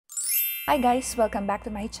Hi guys, welcome back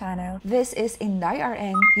to my channel. This is Inday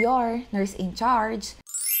RN, your nurse in charge.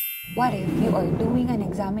 What if you are doing an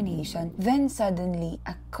examination, then suddenly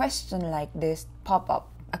a question like this pop up?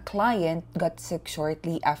 A client got sick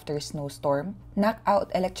shortly after snowstorm, knocked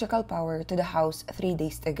out electrical power to the house 3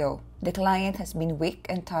 days ago. The client has been weak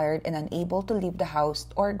and tired and unable to leave the house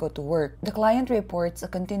or go to work. The client reports a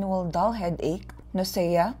continual dull headache,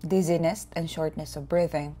 nausea, dizziness, and shortness of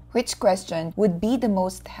breathing. Which question would be the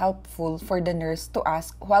most helpful for the nurse to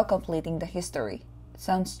ask while completing the history?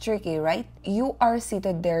 Sounds tricky, right? You are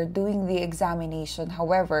seated there doing the examination,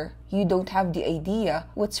 however, you don't have the idea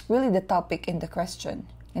what's really the topic in the question.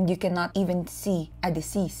 And you cannot even see a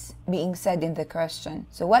disease being said in the question.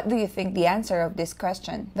 So what do you think the answer of this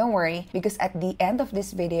question? Don't worry, because at the end of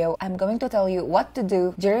this video, I'm going to tell you what to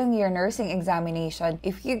do during your nursing examination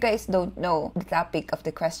if you guys don't know the topic of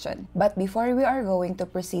the question. But before we are going to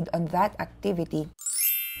proceed on that activity,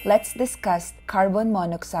 let's discuss carbon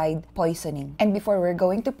monoxide poisoning. And before we're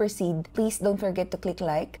going to proceed, please don't forget to click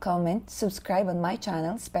like, comment, subscribe on my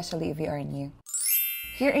channel, especially if you are new.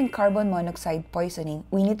 Here in carbon monoxide poisoning,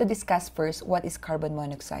 we need to discuss first what is carbon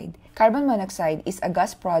monoxide. Carbon monoxide is a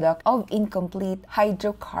gas product of incomplete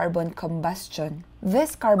hydrocarbon combustion.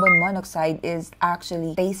 This carbon monoxide is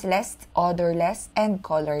actually tasteless, odorless, and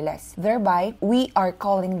colorless. Thereby, we are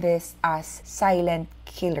calling this as silent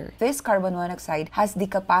killer. This carbon monoxide has the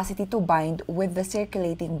capacity to bind with the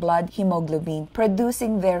circulating blood hemoglobin,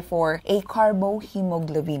 producing therefore a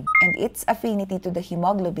carbohemoglobin, and its affinity to the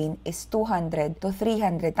hemoglobin is 200 to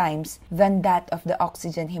 300 times than that of the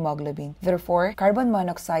oxygen hemoglobin. Therefore, carbon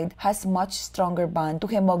monoxide has much stronger bond to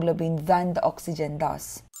hemoglobin than the oxygen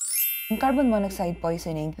does. In carbon monoxide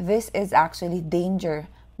poisoning, this is actually danger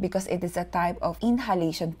because it is a type of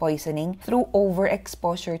inhalation poisoning through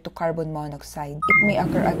overexposure to carbon monoxide. It may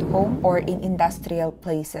occur at home or in industrial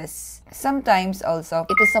places. Sometimes also,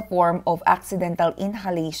 it is a form of accidental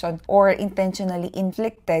inhalation or intentionally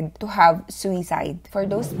inflicted to have suicide. For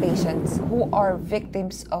those patients who are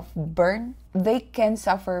victims of burn, they can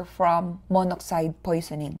suffer from monoxide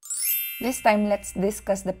poisoning. This time, let's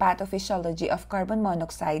discuss the pathophysiology of carbon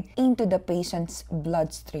monoxide into the patient's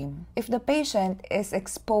bloodstream. If the patient is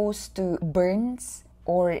exposed to burns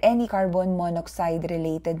or any carbon monoxide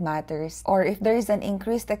related matters, or if there is an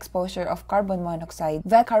increased exposure of carbon monoxide,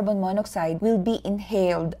 that carbon monoxide will be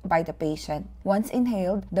inhaled by the patient. Once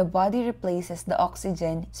inhaled, the body replaces the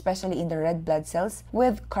oxygen, especially in the red blood cells,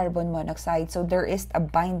 with carbon monoxide, so there is a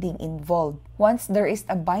binding involved. Once there is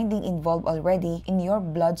a binding involved already in your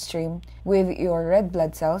bloodstream with your red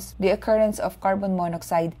blood cells, the occurrence of carbon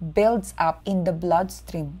monoxide builds up in the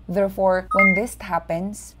bloodstream. Therefore, when this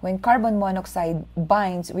happens, when carbon monoxide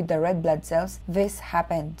binds with the red blood cells, this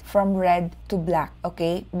happened from red to black,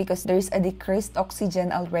 okay? Because there's a decreased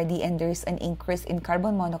oxygen already and there's an increase in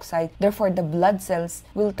carbon monoxide. Therefore, the blood cells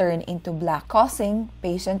will turn into black, causing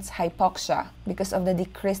patients hypoxia because of the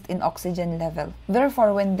decrease in oxygen level.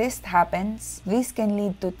 Therefore, when this happens, this can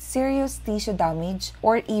lead to serious tissue damage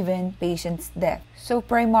or even patient's death. So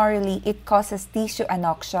primarily, it causes tissue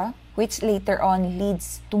anoxia, which later on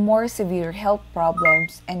leads to more severe health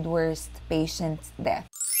problems and worst, patient's death.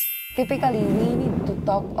 Typically, we need to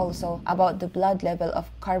talk also about the blood level of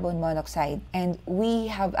carbon monoxide, and we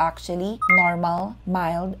have actually normal,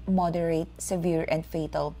 mild, moderate, severe, and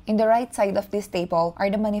fatal. In the right side of this table are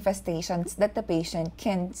the manifestations that the patient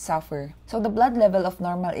can suffer. So the blood level of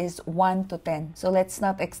normal is 1 to 10. So let's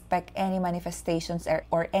not expect any manifestations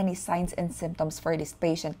or any signs and symptoms for this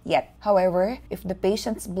patient yet. However, if the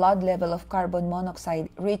patient's blood level of carbon monoxide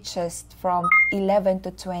reaches from 11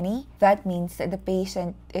 to 20, that means that the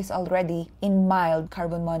patient is already in mild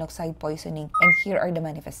carbon monoxide poisoning. And here are the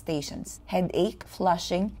manifestations: headache,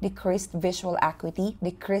 flushing, decreased visual acuity,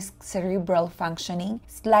 decreased cerebral functioning,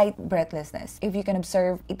 slight breathlessness. If you can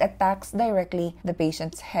observe, it attacks directly the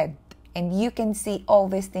patient's head. And you can see all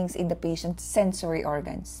these things in the patient's sensory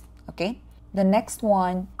organs. Okay? The next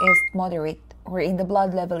one is moderate, wherein the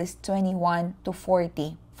blood level is 21 to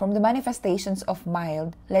 40. From the manifestations of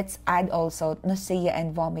mild, let's add also nausea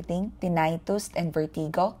and vomiting, tinnitus and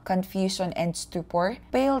vertigo, confusion and stupor,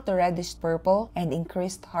 pale to reddish purple, and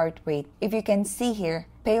increased heart rate. If you can see here,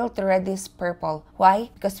 pale to reddish purple. Why?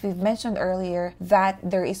 Because we've mentioned earlier that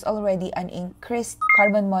there is already an increased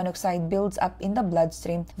carbon monoxide builds up in the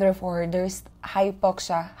bloodstream. Therefore, there's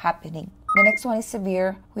hypoxia happening. The next one is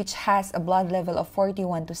severe, which has a blood level of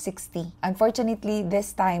 41 to 60. Unfortunately,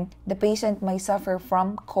 this time, the patient may suffer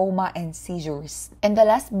from coma and seizures. And the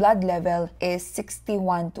last blood level is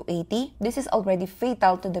 61 to 80. This is already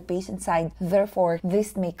fatal to the patient's side. Therefore,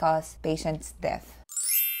 this may cause patient's death.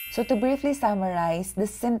 So to briefly summarize the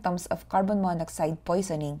symptoms of carbon monoxide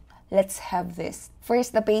poisoning, let's have this.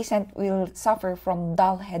 First, the patient will suffer from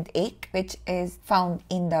dull headache, which is found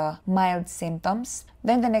in the mild symptoms.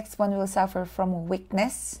 Then the next one will suffer from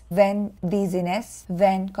weakness, then dizziness,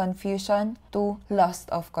 then confusion to loss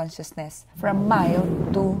of consciousness, from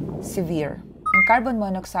mild to severe. And carbon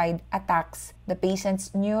monoxide attacks the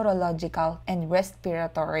patient's neurological and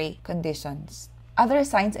respiratory conditions. Other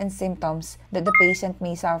signs and symptoms that the patient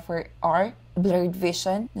may suffer are blurred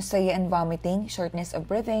vision, nausea and vomiting, shortness of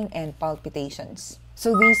breathing, and palpitations.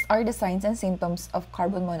 So these are the signs and symptoms of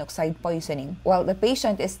carbon monoxide poisoning. While the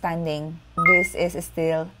patient is standing, this is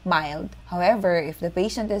still mild. However, if the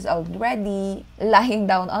patient is already lying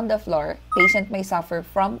down on the floor, patient may suffer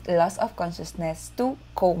from loss of consciousness to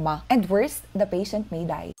coma. And worse, the patient may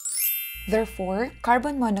die. Therefore,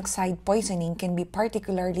 carbon monoxide poisoning can be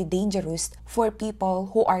particularly dangerous for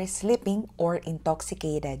people who are sleeping or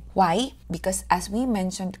intoxicated. Why? Because as we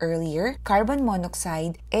mentioned earlier, carbon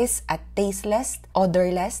monoxide is a tasteless,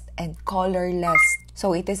 odorless, and colorless.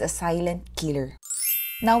 So it is a silent killer.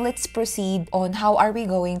 Now let's proceed on how are we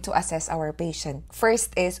going to assess our patient.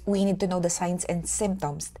 First is we need to know the signs and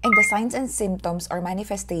symptoms. And the signs and symptoms are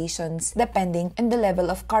manifestations depending on the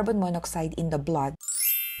level of carbon monoxide in the blood.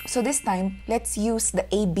 So this time, let's use the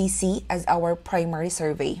ABC as our primary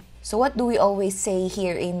survey. So what do we always say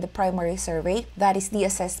here in the primary survey? That is the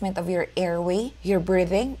assessment of your airway, your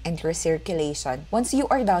breathing, and your circulation. Once you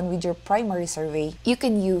are done with your primary survey, you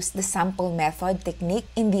can use the sample method technique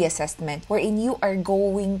in the assessment, wherein you are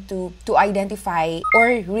going to identify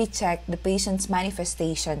or recheck the patient's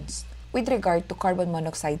manifestations with regard to carbon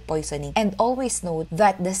monoxide poisoning. And always note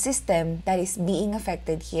that the system that is being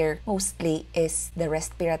affected here mostly is the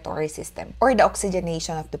respiratory system or the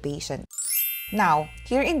oxygenation of the patient. Now,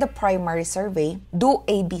 here in the primary survey, do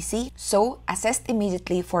ABC, so assessed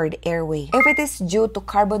immediately for the airway. If it is due to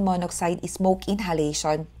carbon monoxide smoke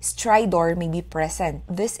inhalation, stridor may be present.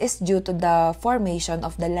 This is due to the formation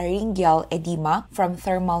of the laryngeal edema from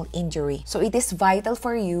thermal injury. So it is vital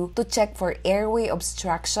for you to check for airway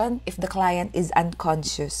obstruction if the client is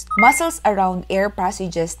unconscious. Muscles around air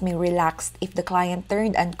passages may relax if the client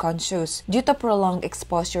turned unconscious due to prolonged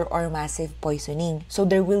exposure or massive poisoning. So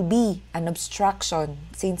there will be an obstruction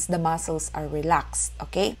since the muscles are relaxed,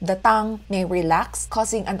 okay? The tongue may relax,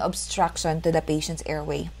 causing an obstruction to the patient's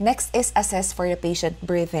airway. Next is assess for the patient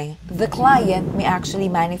breathing. The client may actually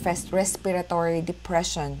manifest respiratory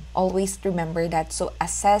depression. Always remember that. So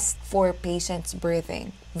assess for patient's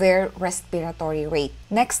breathing, their respiratory rate.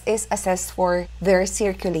 Next is assess for their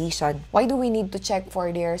circulation. Why do we need to check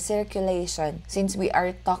for their circulation? Since we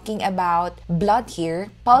are talking about blood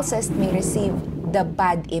here, pulses may receive the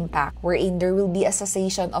bad impact, wherein there will be a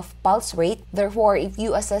cessation of pulse rate. Therefore, if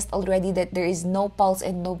you assessed already that there is no pulse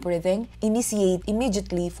and no breathing, initiate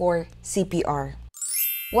immediately for CPR.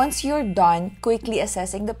 Once you're done quickly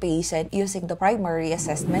assessing the patient using the primary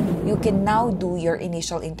assessment, you can now do your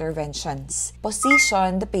initial interventions.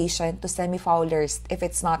 Position the patient to semi-Fowler's if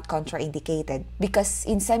it's not contraindicated, because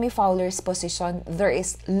in semi-Fowler's position, there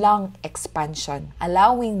is lung expansion,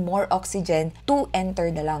 allowing more oxygen to enter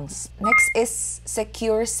the lungs. Next is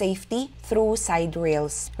secure safety through side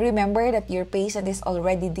rails. Remember that your patient is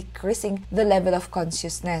already decreasing the level of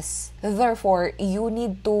consciousness. Therefore, you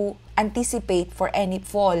need to anticipate for any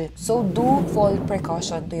fall. So do fall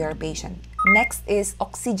precaution to your patient. Next is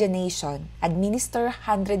oxygenation. Administer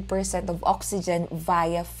 100% of oxygen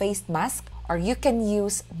via face mask, or you can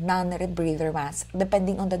use non-rebreather mask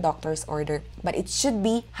depending on the doctor's order. But it should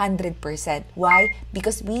be 100%. Why?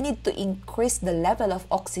 Because we need to increase the level of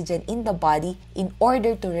oxygen in the body in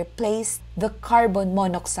order to replace the carbon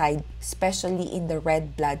monoxide, especially in the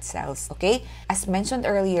red blood cells, okay? As mentioned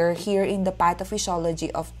earlier, here in the pathophysiology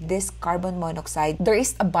of this carbon monoxide, there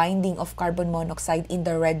is a binding of carbon monoxide in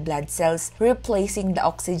the red blood cells, replacing the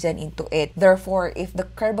oxygen into it. Therefore, if the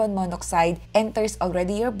carbon monoxide enters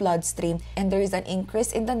already your bloodstream and there is an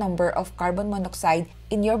increase in the number of carbon monoxide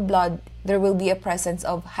in your blood, there will be a presence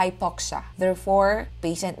of hypoxia. Therefore,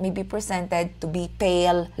 patient may be presented to be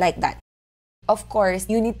pale like that. Of course,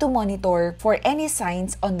 you need to monitor for any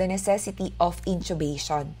signs on the necessity of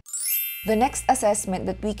intubation. The next assessment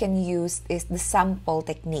that we can use is the sample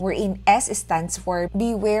technique, wherein S stands for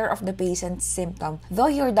beware of the patient's symptom. Though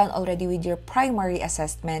you're done already with your primary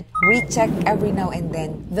assessment, recheck every now and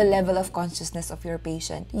then the level of consciousness of your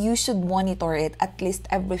patient. You should monitor it at least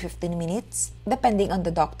every 15 minutes depending on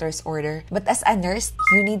the doctor's order. But as a nurse,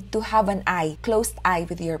 you need to have an closed eye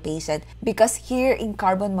with your patient, because here in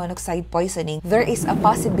carbon monoxide poisoning, there is a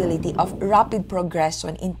possibility of rapid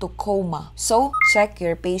progression into coma. So, check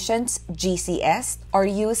your patient's GCS or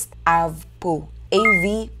use AVPU.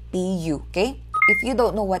 AVPU, okay? If you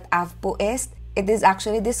don't know what AVPU is, it is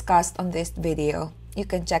actually discussed on this video. You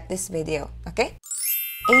can check this video, okay?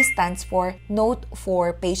 A stands for note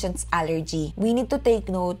for patient's allergy. We need to take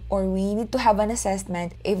note, or we need to have an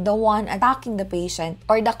assessment if the one attacking the patient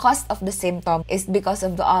or the cause of the symptom is because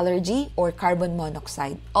of the allergy or carbon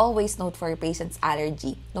monoxide. Always note for your patient's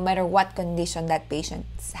allergy, no matter what condition that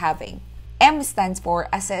patient's having. M stands for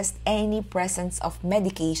assess any presence of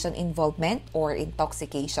medication involvement or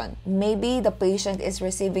intoxication. Maybe the patient is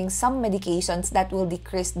receiving some medications that will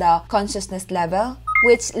decrease the consciousness level,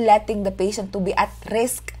 which letting the patient to be at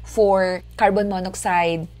risk for carbon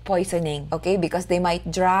monoxide poisoning, okay? Because they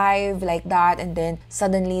might drive like that and then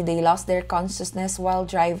suddenly they lost their consciousness while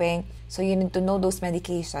driving. So you need to know those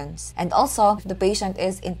medications. And also, if the patient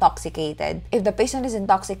is intoxicated. If the patient is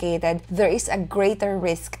intoxicated, there is a greater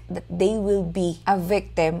risk that they will be a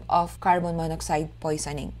victim of carbon monoxide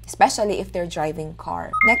poisoning, especially if they're driving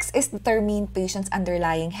car. Next is determine patient's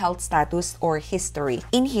underlying health status or history.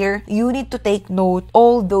 In here, you need to take note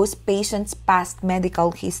all those patients' past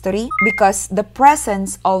medical history, because the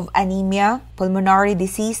presence of anemia, pulmonary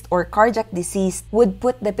disease, or cardiac disease would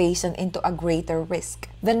put the patient into a greater risk.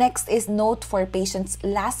 The next is note for patient's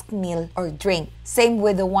last meal or drink. Same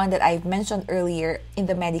with the one that I've mentioned earlier in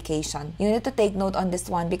the medication. You need to take note on this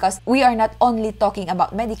one, because we are not only talking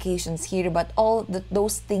about medications here, but all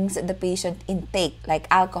those things that the patient intake, like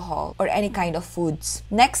alcohol or any kind of foods.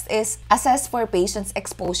 Next is assess for patient's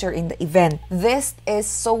exposure in the event. This is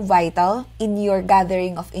so vital in your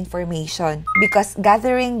gathering of information, because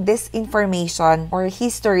gathering this information or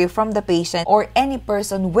history from the patient or any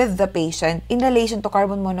person with the patient in relation to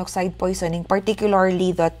carbon monoxide poisoning,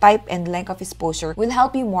 particularly the type and length of exposure, will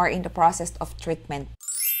help you more in the process of treatment.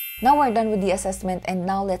 Now we're done with the assessment, and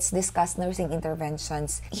now let's discuss nursing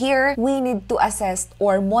interventions. Here, we need to assess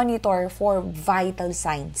or monitor for vital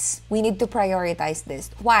signs. We need to prioritize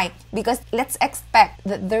this. Why? Because let's expect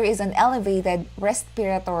that there is an elevated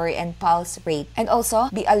respiratory and pulse rate, and also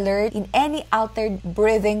be alert in any altered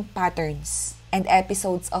breathing patterns and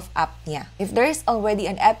episodes of apnea. If there is already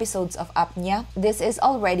an episodes of apnea, this is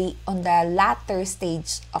already on the latter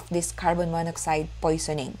stage of this carbon monoxide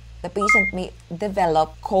poisoning. The patient may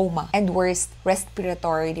develop coma and worse,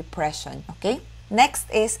 respiratory depression, okay? Next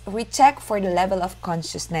is recheck for the level of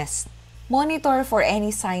consciousness. Monitor for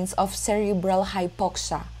any signs of cerebral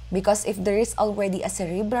hypoxia, because if there is already a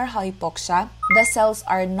cerebral hypoxia, the cells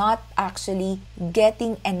are not actually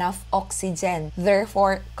getting enough oxygen.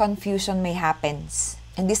 Therefore, confusion may happen.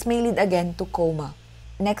 And this may lead again to coma.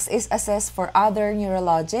 Next is assess for other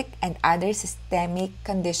neurologic and other systemic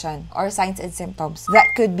condition or signs and symptoms.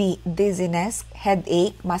 That could be dizziness,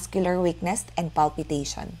 headache, muscular weakness, and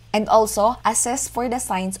palpitation. And also, assess for the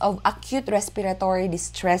signs of acute respiratory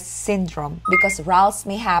distress syndrome, because rales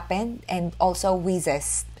may happen, and also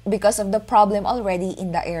wheezes because of the problem already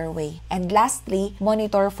in the airway. And lastly,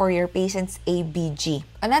 monitor for your patient's ABG.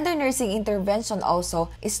 Another nursing intervention also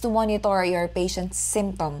is to monitor your patient's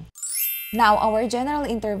symptom. Now, our general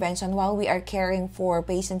intervention while we are caring for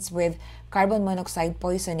patients with carbon monoxide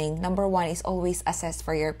poisoning, number one is always assess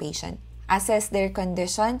for your patient. Assess their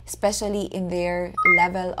condition, especially in their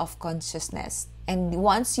level of consciousness. And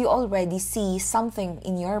once you already see something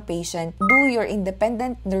in your patient, do your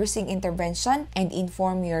independent nursing intervention and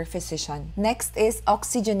inform your physician. Next is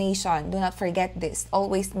oxygenation. Do not forget this.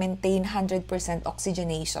 Always maintain 100%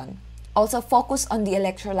 oxygenation. Also, focus on the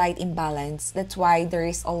electrolyte imbalance. That's why there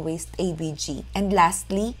is always ABG. And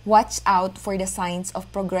lastly, watch out for the signs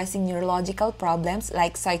of progressing neurological problems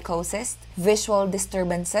like psychosis, visual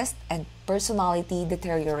disturbances, and personality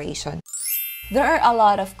deterioration. There are a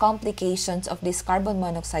lot of complications of this carbon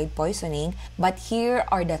monoxide poisoning, but here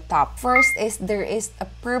are the top. First is there is a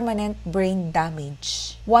permanent brain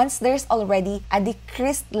damage. Once there's already a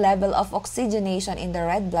decreased level of oxygenation in the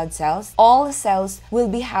red blood cells, all cells will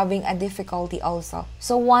be having a difficulty also.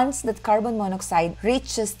 So once that carbon monoxide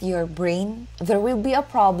reaches your brain, there will be a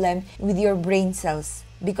problem with your brain cells,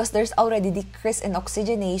 because there's already decrease in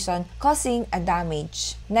oxygenation causing a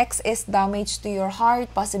damage. Next is damage to your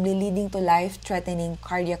heart, possibly leading to life-threatening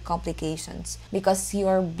cardiac complications, because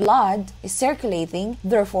your blood is circulating,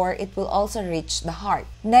 therefore it will also reach the heart.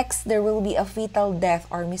 Next, there will be a fetal death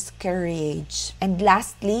or miscarriage. And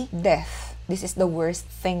lastly, death. This is the worst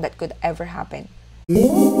thing that could ever happen.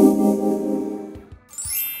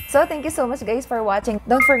 So thank you so much guys for watching.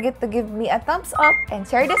 Don't forget to give me a thumbs up and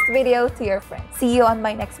share this video to your friends. See you on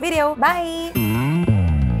my next video. Bye!